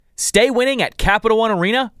Stay winning at Capital One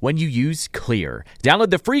Arena when you use Clear.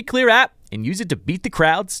 Download the free Clear app and use it to beat the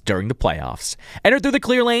crowds during the playoffs. Enter through the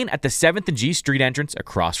Clear lane at the 7th and G Street entrance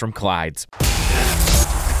across from Clyde's.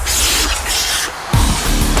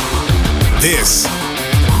 This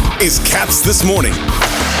is Caps This Morning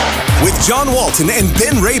with John Walton and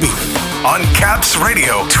Ben Raby on Caps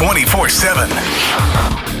Radio 24/7.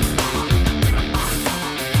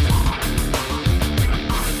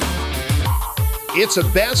 It's a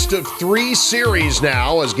best of 3 series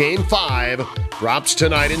now as Game 5 drops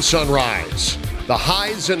tonight in Sunrise. The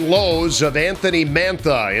highs and lows of Anthony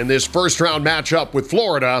Mantha in this first-round matchup with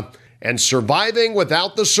Florida and surviving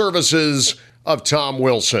without the services of Tom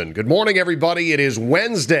Wilson. Good morning, everybody. It is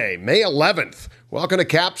Wednesday, May 11th. Welcome to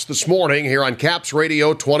Caps This Morning here on Caps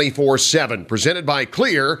Radio 24/7, presented by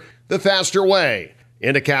Clear, the faster way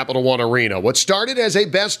into Capital One Arena. What started as a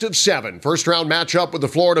best of 7 first-round matchup with the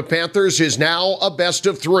Florida Panthers is now a best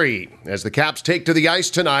of 3 as the Caps take to the ice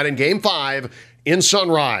tonight in Game 5 in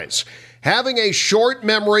Sunrise. Having a short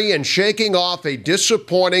memory and shaking off a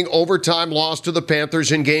disappointing overtime loss to the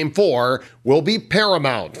Panthers in Game 4 will be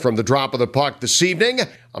paramount from the drop of the puck this evening.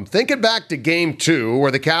 I'm thinking back to Game 2,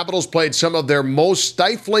 where the Capitals played some of their most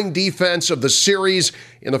stifling defense of the series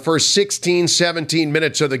in the first 16, 17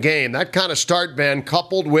 minutes of the game. That kind of start, Ben,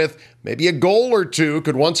 coupled with maybe a goal or two,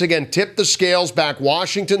 could once again tip the scales back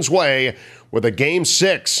Washington's way with a Game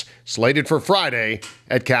 6 slated for Friday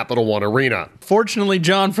at Capital One Arena. Fortunately,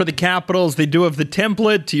 John, for the Capitals, they do have the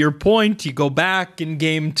template. To your point, you go back in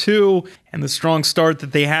Game 2, and the strong start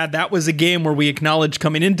that they had, that was a game where we acknowledged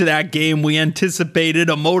coming into that game, we anticipated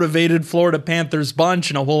a motivated Florida Panthers bunch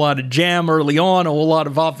and a whole lot of jam early on, a whole lot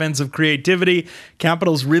of offensive creativity.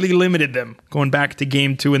 Capitals really limited them going back to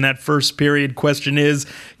Game 2 in that first period. Question is,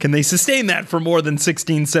 can they sustain that for more than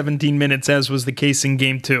 16, 17 minutes, as was the case in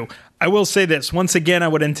Game 2? I will say this, once again, I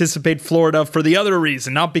would anticipate Florida for the other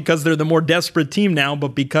reason, not because they're the more desperate team now,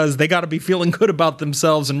 but because they got to be feeling good about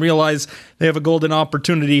themselves and realize they have a golden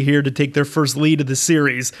opportunity here to take their first lead of the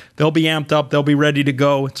series. They'll be amped up, they'll be ready to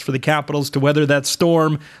go. It's for the Capitals to weather that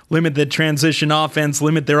storm, limit the transition offense,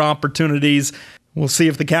 limit their opportunities. We'll see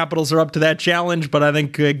if the Capitals are up to that challenge, but I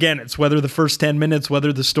think, again, it's weather the first 10 minutes,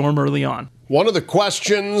 weather the storm early on. One of the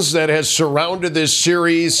questions that has surrounded this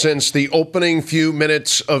series since the opening few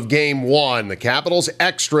minutes of Game 1, the Capitals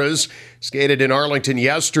extras skated in Arlington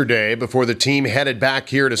yesterday before the team headed back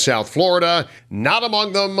here to South Florida. Not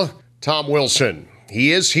among them, Tom Wilson.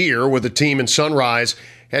 He is here with the team in Sunrise.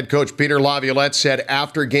 Head coach Peter Laviolette said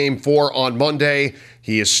after Game 4 on Monday,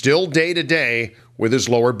 he is still day-to-day with his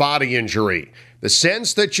lower body injury. The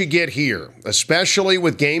sense that you get here, especially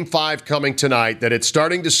with Game 5 coming tonight, that it's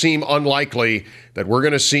starting to seem unlikely that we're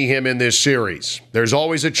going to see him in this series. There's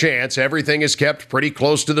always a chance. Everything is kept pretty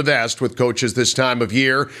close to the vest with coaches this time of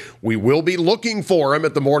year. We will be looking for him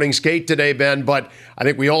at the morning skate today, Ben, but I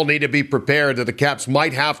think we all need to be prepared that the Caps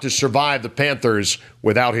might have to survive the Panthers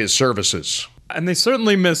without his services. And they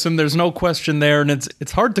certainly miss him. There's no question there. And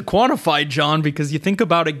it's hard to quantify, John, because you think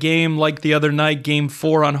about a game like the other night, Game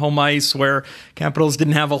 4 on home ice, where Capitals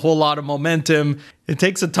didn't have a whole lot of momentum. It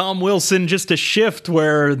takes a Tom Wilson just to shift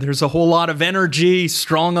where there's a whole lot of energy,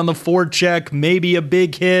 strong on the forecheck, maybe a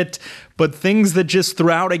big hit, but things that just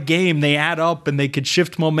throughout a game, they add up and they could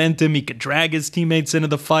shift momentum. He could drag his teammates into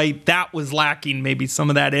the fight. That was lacking, maybe some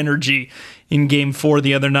of that energy in Game 4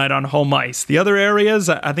 the other night on home ice. The other areas,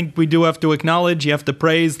 I think we do have to acknowledge, you have to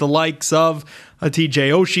praise the likes of a TJ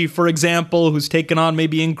Oshie, for example, who's taken on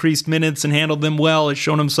maybe increased minutes and handled them well, has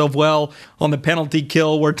shown himself well on the penalty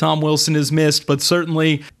kill where Tom Wilson has missed, but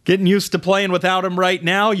certainly getting used to playing without him right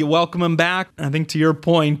now. You welcome him back. I think to your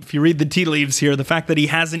point, if you read the tea leaves here, the fact that he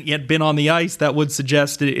hasn't yet been on the ice, that would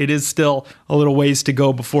suggest it is still a little ways to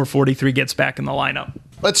go before 43 gets back in the lineup.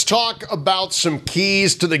 Let's talk about some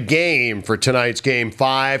keys to the game for tonight's Game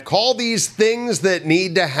 5. Call these things that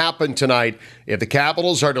need to happen tonight if the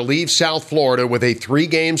Capitals are to leave South Florida with a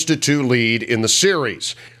 3-2 lead in the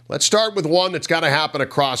series. Let's start with one that's got to happen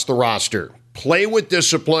across the roster. Play with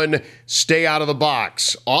discipline, stay out of the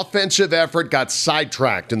box. Offensive effort got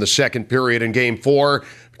sidetracked in the second period in Game 4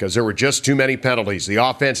 because there were just too many penalties. The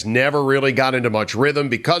offense never really got into much rhythm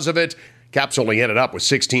because of it. Caps only ended up with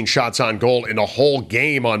 16 shots on goal in a whole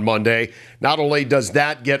game on Monday. Not only does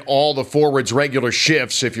that get all the forwards regular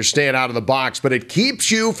shifts if you're staying out of the box, but it keeps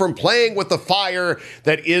you from playing with the fire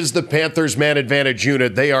that is the Panthers' man advantage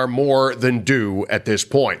unit. They are more than due at this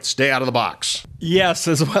point. Stay out of the box. Yes,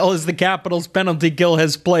 as well as the Capitals' penalty kill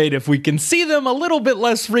has played. If we can see them a little bit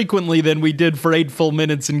less frequently than we did for 8 full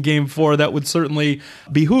minutes in Game 4, that would certainly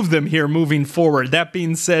behoove them here moving forward. That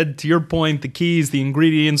being said, to your point, the keys, the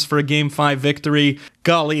ingredients for a Game 5 victory,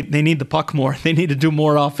 golly, they need the puck more. They need to do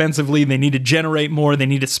more offensively. They need to generate more. They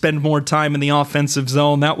need to spend more time in the offensive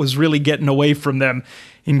zone. That was really getting away from them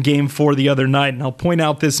in Game 4 the other night. And I'll point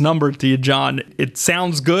out this number to you, John. It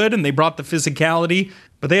sounds good, and they brought the physicality,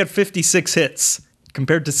 but they had 56 hits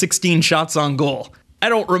compared to 16 shots on goal. I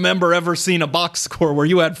don't remember ever seeing a box score where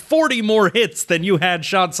you had 40 more hits than you had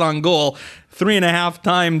shots on goal. 3.5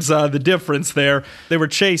 times the difference there. They were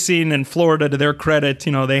chasing, and Florida, to their credit,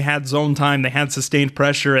 they had zone time, they had sustained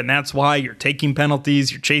pressure, and that's why you're taking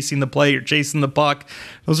penalties, you're chasing the play, you're chasing the puck.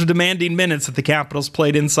 Those are demanding minutes that the Capitals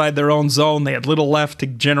played inside their own zone. They had little left to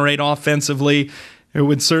generate offensively. It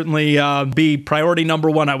would certainly be priority number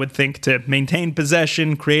one, I would think, to maintain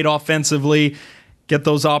possession, create offensively, get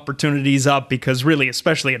those opportunities up, because really,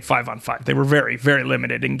 especially at 5-on-5, they were very, very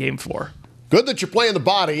limited in Game 4. Good that you're playing the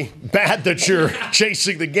body, bad that you're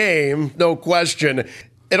chasing the game, no question.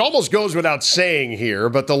 It almost goes without saying here,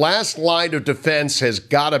 but the last line of defense has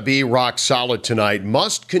got to be rock solid tonight.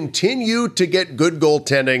 Must continue to get good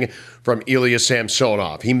goaltending from Ilya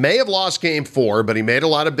Samsonov. He may have lost Game 4, but he made a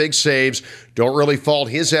lot of big saves. Don't really fault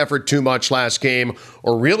his effort too much last game,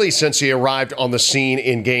 or really since he arrived on the scene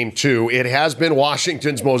in Game 2. It has been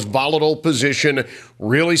Washington's most volatile position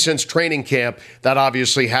really since training camp. That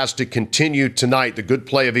obviously has to continue tonight, the good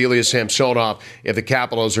play of Ilya Samsonov, if the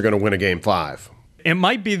Capitals are going to win a Game 5. It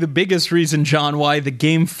might be the biggest reason, John, why the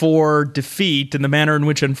Game 4 defeat and the manner in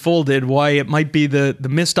which it unfolded, why it might be the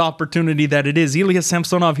missed opportunity that it is. Ilya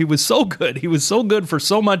Samsonov, he was so good. He was so good for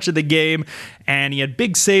so much of the game, and he had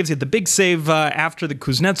big saves. He had the big save after the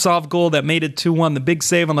Kuznetsov goal that made it 2-1, the big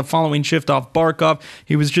save on the following shift off Barkov.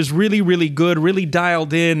 He was just really, really good, really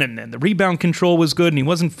dialed in, and the rebound control was good, and he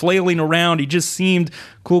wasn't flailing around. He just seemed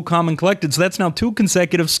cool, calm, and collected. So that's now 2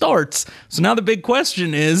 consecutive starts. So now the big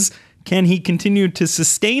question is, can he continue to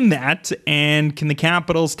sustain that, and can the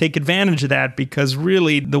Capitals take advantage of that? Because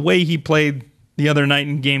really, the way he played the other night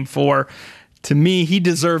in Game 4, to me, he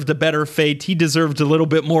deserved a better fate. He deserved a little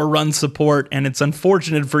bit more run support, and it's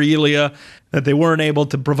unfortunate for Ilya that they weren't able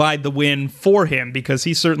to provide the win for him, because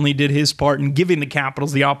he certainly did his part in giving the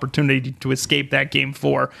Capitals the opportunity to escape that Game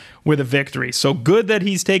 4 with a victory. So good that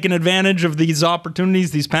he's taken advantage of these opportunities,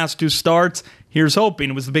 these past 2 starts. Here's hoping.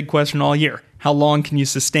 It was the big question all year. How long can you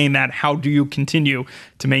sustain that? How do you continue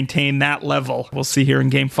to maintain that level? We'll see here in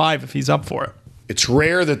Game 5 if he's up for it. It's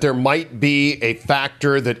rare that there might be a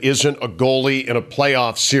factor that isn't a goalie in a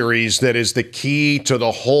playoff series that is the key to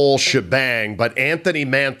the whole shebang, but Anthony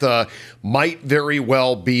Mantha might very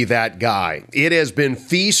well be that guy. It has been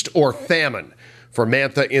feast or famine for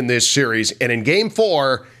Mantha in this series, and in Game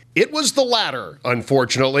 4, it was the latter,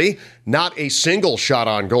 unfortunately. Not a single shot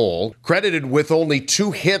on goal. Credited with only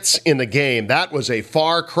 2 hits in the game. That was a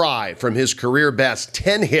far cry from his career best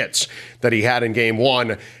 10 hits that he had in Game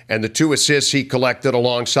 1, and the 2 assists he collected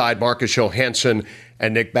alongside Marcus Johansson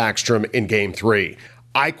and Nick Backstrom in Game 3.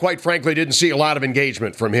 I quite frankly didn't see a lot of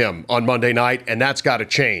engagement from him on Monday night, and that's got to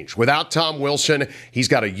change. Without Tom Wilson, he's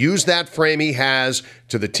got to use that frame he has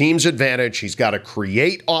to the team's advantage. He's got to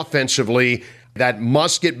create offensively. That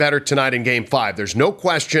must get better tonight in Game 5. There's no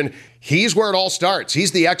question. He's where it all starts.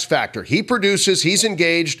 He's the X factor. He produces, he's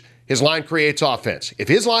engaged, his line creates offense. If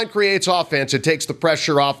his line creates offense, it takes the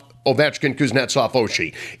pressure off Ovechkin, Kuznetsov,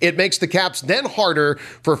 Oshie. It makes the Caps then harder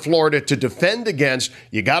for Florida to defend against.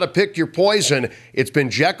 You got to pick your poison. It's been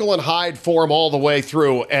Jekyll and Hyde for him all the way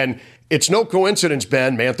through, and it's no coincidence,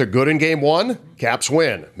 Ben. Mantha good in Game 1, Caps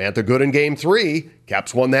win. Mantha good in Game 3,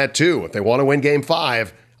 Caps won that too. If they want to win Game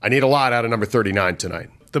 5, I need a lot out of number 39 tonight.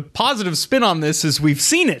 The positive spin on this is we've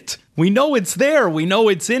seen it. We know it's there. We know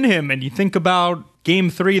it's in him. And you think about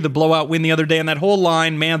Game 3, the blowout win the other day, and that whole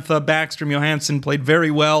line, Mantha, Backstrom, Johansson played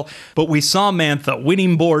very well, but we saw Mantha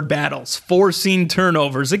winning board battles, forcing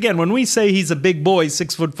turnovers. Again, when we say he's a big boy,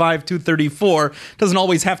 6'5", 234, doesn't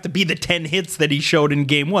always have to be the 10 hits that he showed in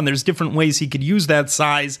Game 1. There's different ways he could use that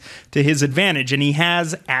size to his advantage, and he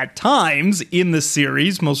has at times in the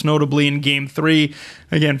series, most notably in Game 3,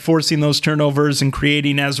 again, forcing those turnovers and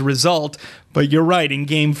creating as a result. But you're right, in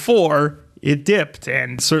Game 4, it dipped,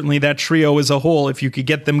 and certainly that trio as a whole, if you could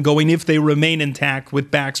get them going, if they remain intact with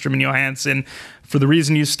Backstrom and Johansson, for the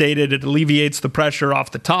reason you stated, it alleviates the pressure off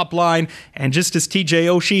the top line, and just as TJ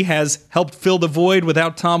Oshie has helped fill the void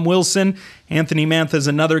without Tom Wilson, Anthony Mantha is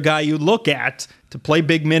another guy you look at to play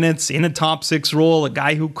big minutes in a top 6 role, a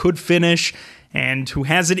guy who could finish and who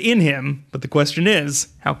has it in him, but the question is,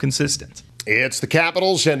 how consistent? It's the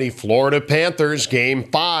Capitals and the Florida Panthers, Game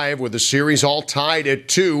 5, with the series all tied at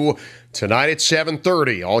 2. Tonight at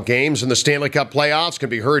 7:30. All games in the Stanley Cup playoffs can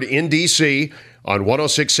be heard in D.C. on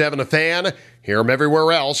 106.7 The Fan. Hear them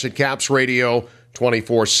everywhere else at Caps Radio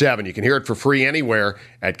 24/7. You can hear it for free anywhere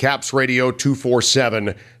at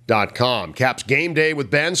capsradio247.com. Caps Game Day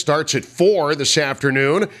with Ben starts at 4 this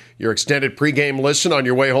afternoon. Your extended pregame listen on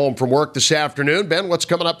your way home from work this afternoon. Ben, what's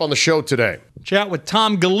coming up on the show today? Chat with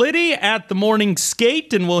Tom Galitti at the morning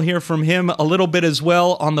skate, and we'll hear from him a little bit as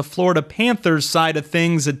well on the Florida Panthers side of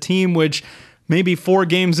things, a team which maybe 4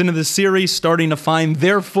 games into the series starting to find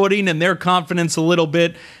their footing and their confidence a little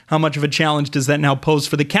bit. How much of a challenge does that now pose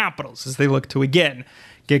for the Capitals as they look to again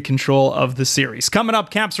get control of the series? Coming up,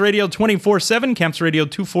 Caps Radio 24/7,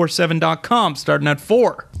 capsradio247.com, starting at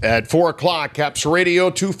 4. At 4 o'clock,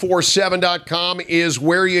 capsradio247.com is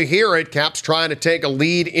where you hear it. Caps trying to take a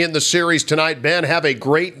lead in the series tonight. Ben, have a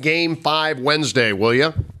great Game 5 Wednesday, will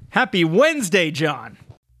you? Happy Wednesday, John.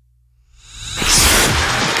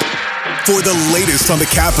 For the latest on the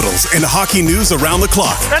Capitals and hockey news around the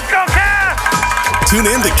clock. Let's go, Caps! Tune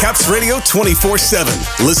in to Caps Radio 24/7.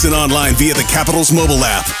 Listen online via the Capitals mobile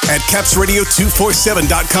app at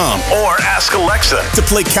capsradio247.com Or ask Alexa to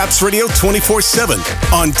play Caps Radio 24/7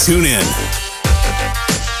 on TuneIn.